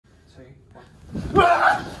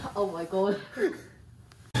Oh my god.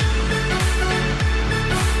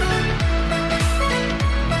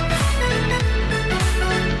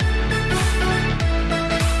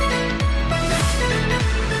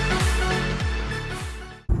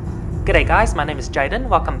 G'day guys, my name is Jayden,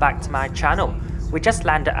 welcome back to my channel. We just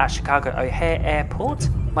landed at Chicago O'Hare Airport.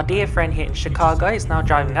 My dear friend here in Chicago is now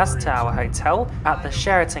driving us to our hotel at the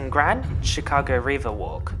Sheraton Grand, Chicago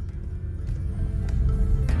Riverwalk.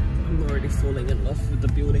 I'm already falling in love with the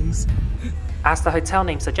buildings. As the hotel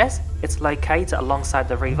name suggests, it's located alongside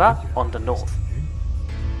the river on the north.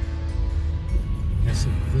 Yes,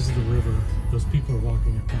 this is the river. Those people are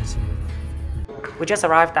walking across the river. We just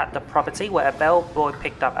arrived at the property where a bellboy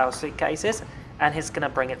picked up our suitcases and he's gonna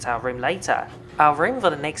bring it to our room later. Our room for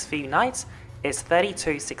the next few nights is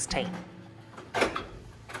 3216.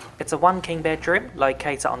 It's a 1 king bedroom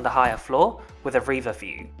located on the higher floor with a river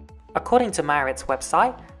view. According to Marriott's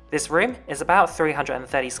website, this room is about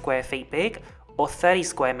 330 square feet big or 30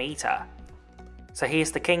 square meter. So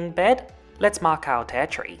here's the king bed. Let's mark our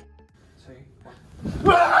territory. 2,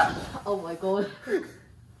 1. Oh my god.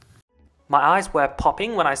 My eyes were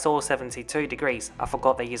popping when I saw 72 degrees. I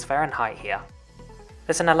forgot they use Fahrenheit here.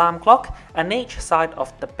 There's an alarm clock, and each side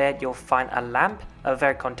of the bed you'll find a lamp, a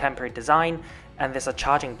very contemporary design, and there's a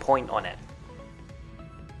charging point on it.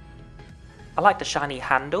 I like the shiny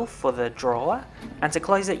handle for the drawer, and to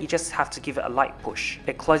close it you just have to give it a light push.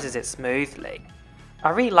 It closes it smoothly. I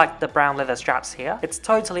really like the brown leather straps here. It's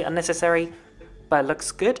totally unnecessary, but it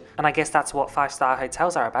looks good, and I guess that's what 5-star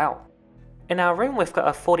hotels are about. In our room we've got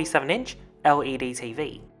a 47-inch LED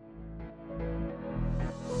TV.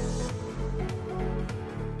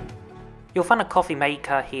 You'll find a coffee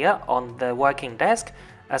maker here on the working desk,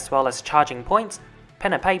 as well as charging points,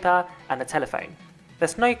 pen and paper, and a telephone.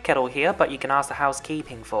 There's no kettle here, but you can ask the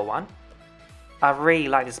housekeeping for one. I really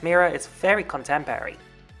like this mirror, it's very contemporary.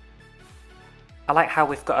 I like how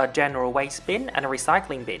we've got a general waste bin and a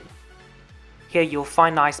recycling bin. Here you'll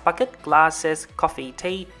find an ice bucket, glasses, coffee,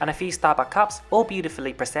 tea, and a few Starbucks cups, all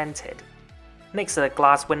beautifully presented. Next to the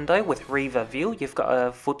glass window with river view, you've got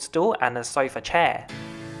a footstool and a sofa chair.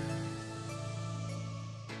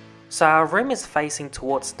 So our room is facing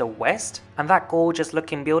towards the west, and that gorgeous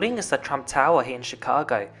looking building is the Trump Tower here in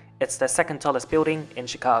Chicago. It's the second tallest building in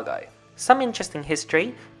Chicago. Some interesting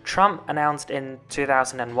history: Trump announced in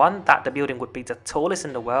 2001 that the building would be the tallest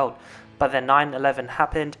in the world, but then 9/11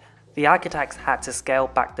 happened. The architects had to scale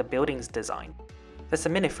back the building's design. There's a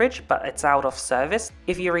mini fridge, but it's out of service.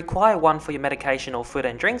 If you require one for your medication or food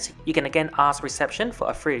and drinks, you can again ask reception for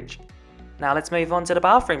a fridge. Now let's move on to the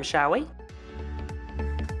bathroom, shall we?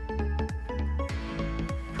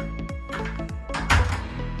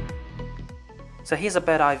 So here's a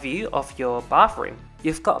bird's eye view of your bathroom.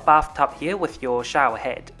 You've got a bathtub here with your shower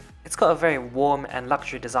head. It's got a very warm and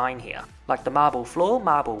luxury design here, like the marble floor,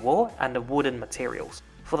 marble wall, and the wooden materials.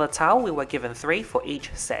 For the towel, we were given 3 for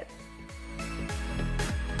each set.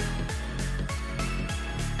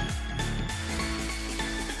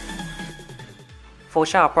 For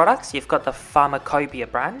shower products, you've got the Pharmacopoeia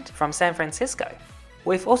brand from San Francisco.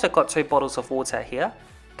 We've also got 2 bottles of water here.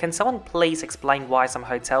 Can someone please explain why some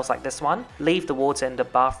hotels like this one leave the water in the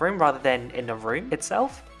bathroom rather than in the room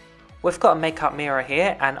itself? We've got a makeup mirror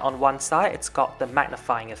here, and on one side it's got the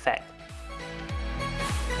magnifying effect.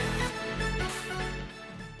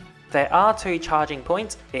 There are 2 charging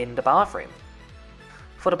points in the bathroom.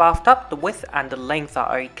 For the bathtub, the width and the length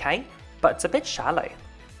are okay, but it's a bit shallow.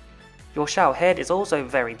 Your shower head is also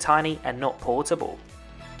very tiny and not portable.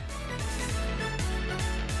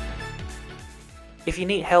 If you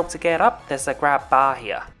need help to get up, there's a grab bar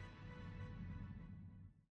here.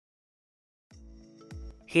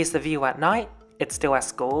 Here's the view at night. It's still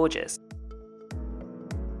as gorgeous.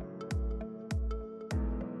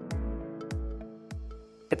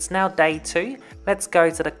 It's now day 2. Let's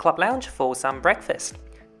go to the club lounge for some breakfast.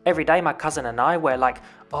 Every day my cousin and I were like,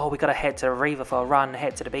 oh, we gotta head to the river for a run,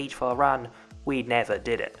 head to the beach for a run. We never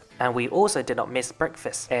did it. And we also did not miss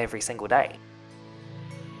breakfast every single day.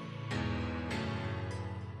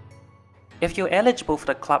 If you're eligible for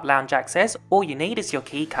the club lounge access, all you need is your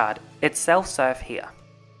key card. It's self-serve here.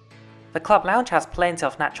 The club lounge has plenty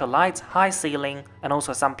of natural lights, high ceiling, and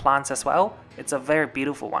also some plants as well. It's a very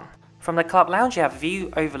beautiful one. From the club lounge you have a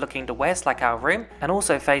view overlooking the west like our room, and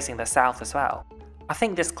also facing the south as well. I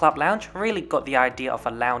think this club lounge really got the idea of a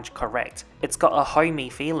lounge correct. It's got a homey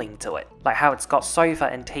feeling to it, like how it's got sofa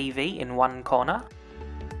and TV in one corner.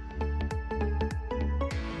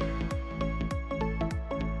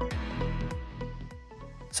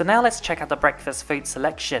 So now let's check out the breakfast food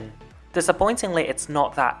selection. Disappointingly, it's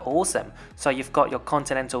not that awesome. So you've got your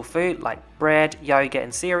continental food like bread, yogurt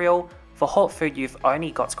and cereal. For hot food, you've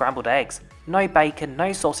only got scrambled eggs. No bacon,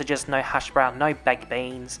 no sausages, no hash brown, no baked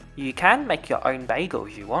beans. You can make your own bagel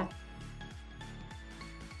if you want.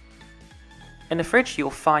 In the fridge, you'll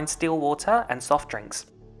find still water and soft drinks.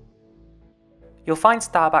 You'll find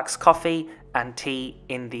Starbucks coffee and tea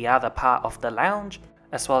in the other part of the lounge,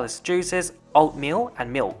 as well as juices, oatmeal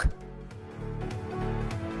and milk.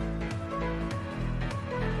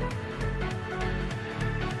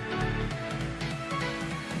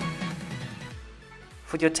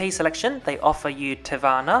 For your tea selection, they offer you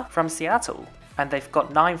Tivana from Seattle, and they've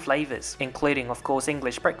got 9 flavours, including of course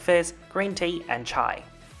English breakfast, green tea and chai.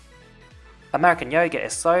 American yogurt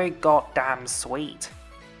is so goddamn sweet.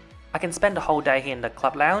 I can spend a whole day here in the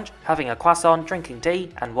club lounge, having a croissant, drinking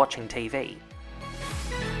tea and watching TV.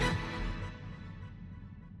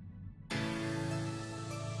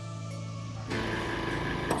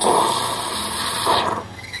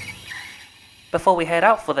 Before we head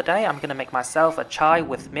out for the day, I'm gonna make myself a chai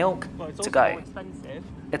with milk to go.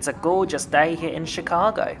 It's a gorgeous day here in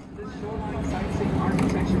Chicago.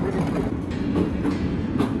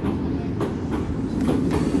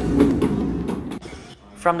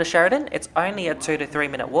 From the Sheraton, it's only a 2 to 3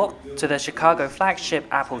 minute walk to the Chicago flagship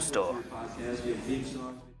Apple store.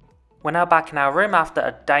 We're now back in our room after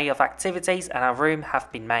a day of activities and our room have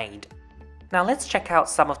been made. Now let's check out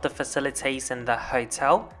some of the facilities in the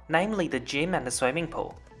hotel, namely the gym and the swimming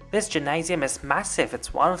pool. This gymnasium is massive,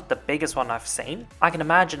 it's one of the biggest one I've seen. I can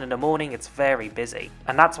imagine in the morning it's very busy,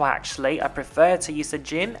 and that's why actually I prefer to use the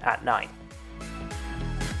gym at night.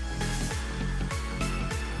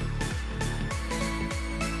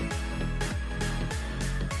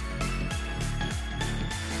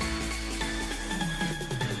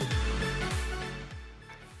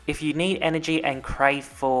 If you need energy and crave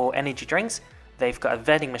for energy drinks, they've got a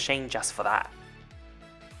vending machine just for that.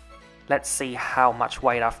 Let's see how much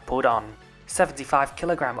weight I've put on. 75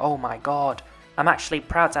 kilogram, oh my god. I'm actually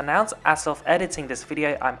proud to announce, as of editing this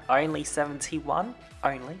video, I'm only 71,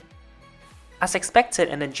 only. As expected,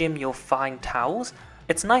 in the gym you'll find towels.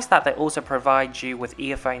 It's nice that they also provide you with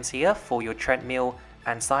earphones here for your treadmill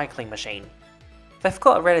and cycling machine. They've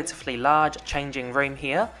got a relatively large changing room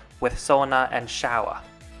here with sauna and shower.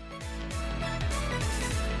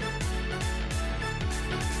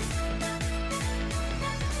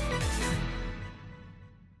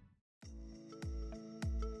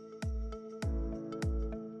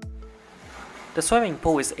 The swimming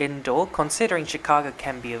pool is indoor. Considering Chicago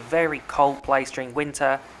can be a very cold place during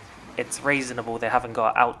winter, it's reasonable they haven't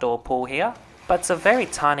got an outdoor pool here, but it's a very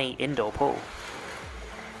tiny indoor pool.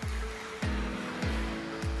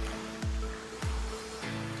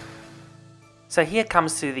 So here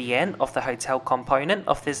comes to the end of the hotel component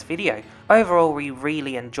of this video. Overall, we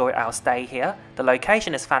really enjoyed our stay here. The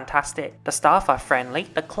location is fantastic, the staff are friendly,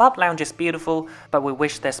 the club lounge is beautiful, but we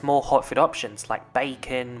wish there's more hot food options like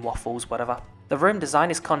bacon, waffles, whatever. The room design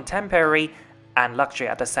is contemporary and luxury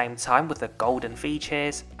at the same time with the golden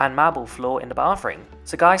features and marble floor in the bathroom.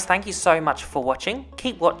 So guys, thank you so much for watching.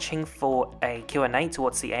 Keep watching for a Q&A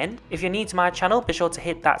towards the end. If you're new to my channel, be sure to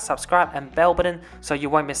hit that subscribe and bell button so you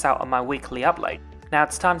won't miss out on my weekly upload. Now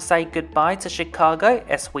it's time to say goodbye to Chicago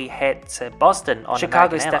as we head to Boston on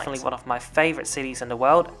Chicago is definitely one of my favorite cities in the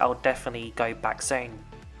world. I'll definitely go back soon.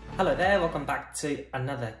 Hello there, welcome back to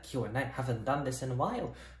another Q&A. Haven't done this in a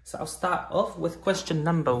while. So I'll start off with question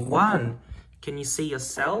number 1. Can you see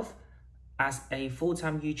yourself as a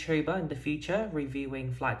full-time YouTuber in the future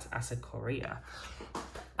reviewing flights as a courier?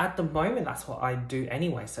 At the moment, that's what I do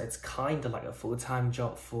anyway, so it's kind of like a full-time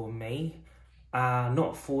job for me.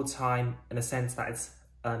 Not full-time in the sense that it's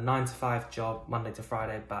a 9 to 5 job, Monday to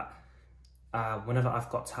Friday, but whenever I've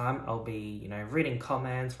got time, I'll be, reading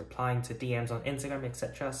comments, replying to DMs on Instagram,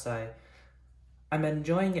 etc. So I'm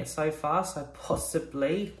enjoying it so far, so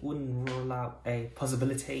possibly wouldn't rule out a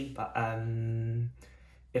possibility, but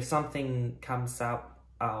if something comes out,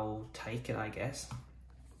 I'll take it, I guess.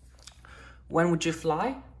 When would you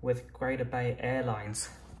fly with Greater Bay Airlines?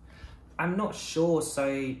 I'm not sure,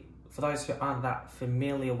 so for those who aren't that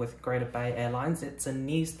familiar with Greater Bay Airlines, it's a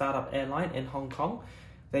new startup airline in Hong Kong.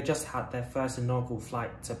 They just had their first inaugural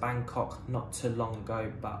flight to Bangkok not too long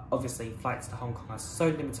ago, but obviously flights to Hong Kong are so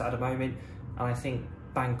limited at the moment, and I think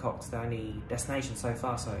Bangkok's the only destination so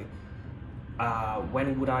far, so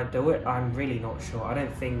when would I do it? I'm really not sure. I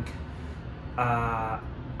don't think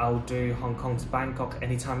I'll do Hong Kong to Bangkok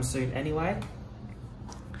anytime soon anyway.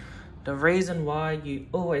 The reason why you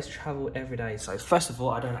always travel every day. So first of all,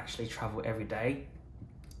 I don't actually travel every day.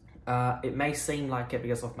 It may seem like it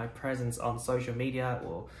because of my presence on social media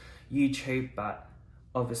or, YouTube, but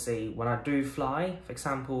obviously when I do fly, for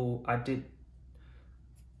example, I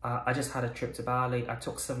just had a trip to Bali. I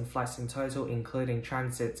took 7 flights in total, including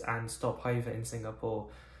transits and stopover in Singapore.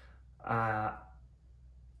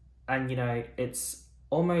 And you know, it's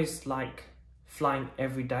almost like flying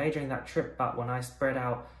every day during that trip, but when I spread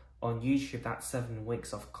out on YouTube, that's 7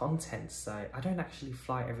 weeks of content. So I don't actually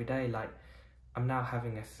fly every day. Like, I'm now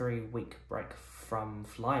having a 3-week break from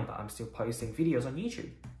flying, but I'm still posting videos on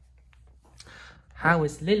YouTube. How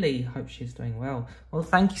is Lily? Hope she's doing well. Well,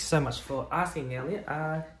 thank you so much for asking, Elliot.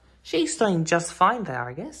 She's doing just fine there,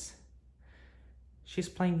 I guess. She's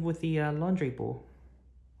playing with the laundry ball.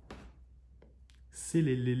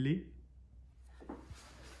 Silly Lily.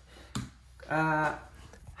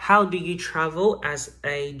 How do you travel as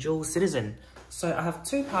a dual citizen? So I have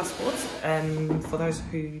 2 passports, and for those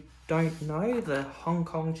who don't know, the Hong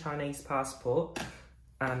Kong Chinese passport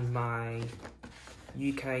and my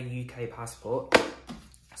UK passport.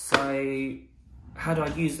 So how do I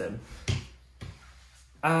use them?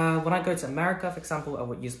 When I go to America, for example, I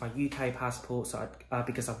would use my UK passport, so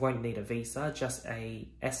because I won't need a visa, just a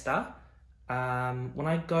ESTA. When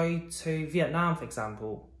I go to Vietnam, for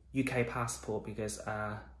example, UK passport, because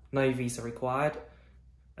no visa required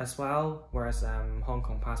as well, whereas Hong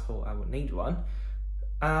Kong passport, I would need one.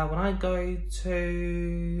 When I go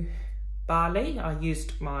to Bali, I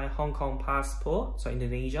used my Hong Kong passport, so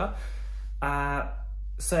Indonesia.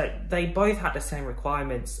 So they both had the same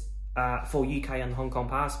requirements for UK and Hong Kong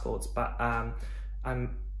passports, but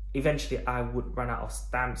eventually I would run out of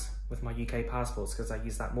stamps with my UK passports because I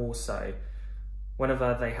use that more. So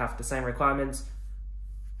whenever they have the same requirements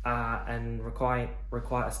and require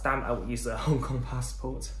a stamp, I would use the Hong Kong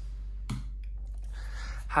passport.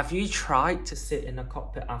 Have you tried to sit in a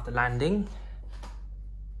cockpit after landing?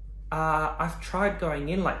 I've tried going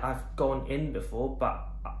in, like I've gone in before, but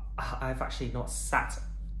I've actually not sat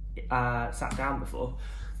down before.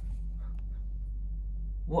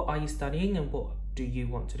 What are you studying and what do you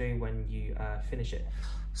want to do when you finish it?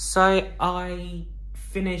 So I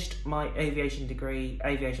finished my aviation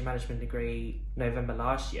management degree, November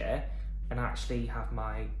last year, and I actually have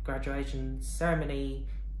my graduation ceremony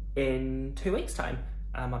in 2 weeks' time.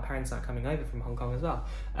 My parents are coming over from Hong Kong as well.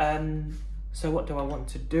 So what do I want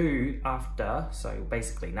to do after? So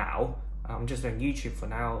basically now, I'm just doing YouTube for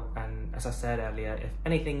now, and as I said earlier, if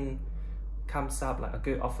anything comes up, like a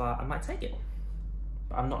good offer, I might take it.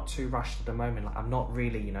 But I'm not too rushed at the moment. Like, I'm not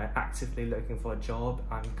really, you know, actively looking for a job.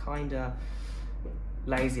 I'm kinda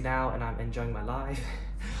lazy now and I'm enjoying my life.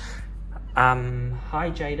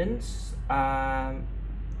 Hi Jayden.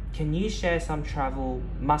 Can you share some travel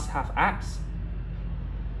must-have apps?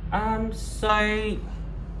 So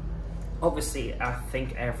obviously I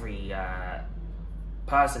think every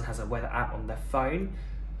person has a weather app on their phone.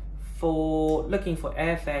 For looking for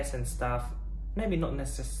airfares and stuff, maybe not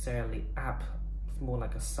necessarily app, more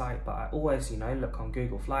like a site, but I always, you know, look on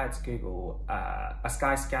Google Flights, Google a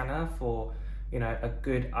sky scanner for, you know, a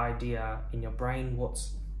good idea in your brain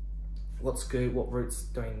what's good, what routes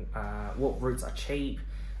are cheap,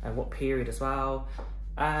 and what period as well.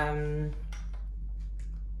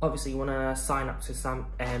 Obviously you want to sign up to some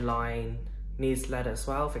airline newsletter as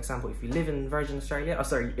well. For example, if you live in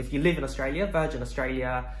if you live in Australia, Virgin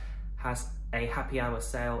Australia has a happy hour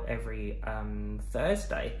sale every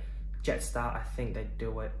Thursday. Jetstar, I think they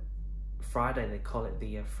do it Friday. They call it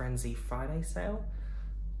the Frenzy Friday sale.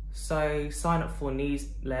 So sign up for a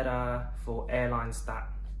newsletter for airlines that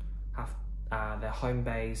have their home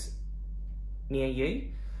base near you.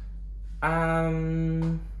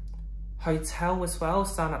 Hotel as well.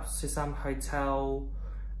 Sign up to some hotel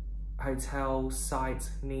site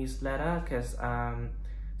newsletter, because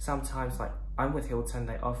sometimes, like I'm with Hilton,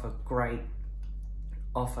 they offer great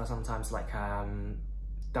offer sometimes, like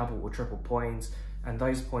double or triple points, and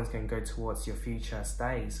those points can go towards your future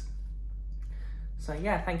stays. So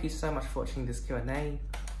yeah, thank you so much for watching this Q&A.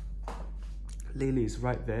 Lily's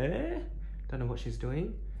right there. Don't know what she's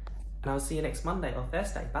doing. And I'll see you next Monday or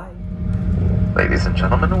Thursday. Bye. Ladies and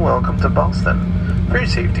gentlemen, welcome to Boston. For your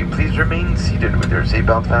safety, please remain seated with your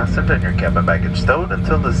seatbelt fastened and your cabin baggage stowed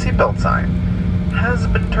until the seatbelt sign has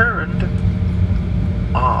been turned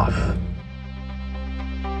off.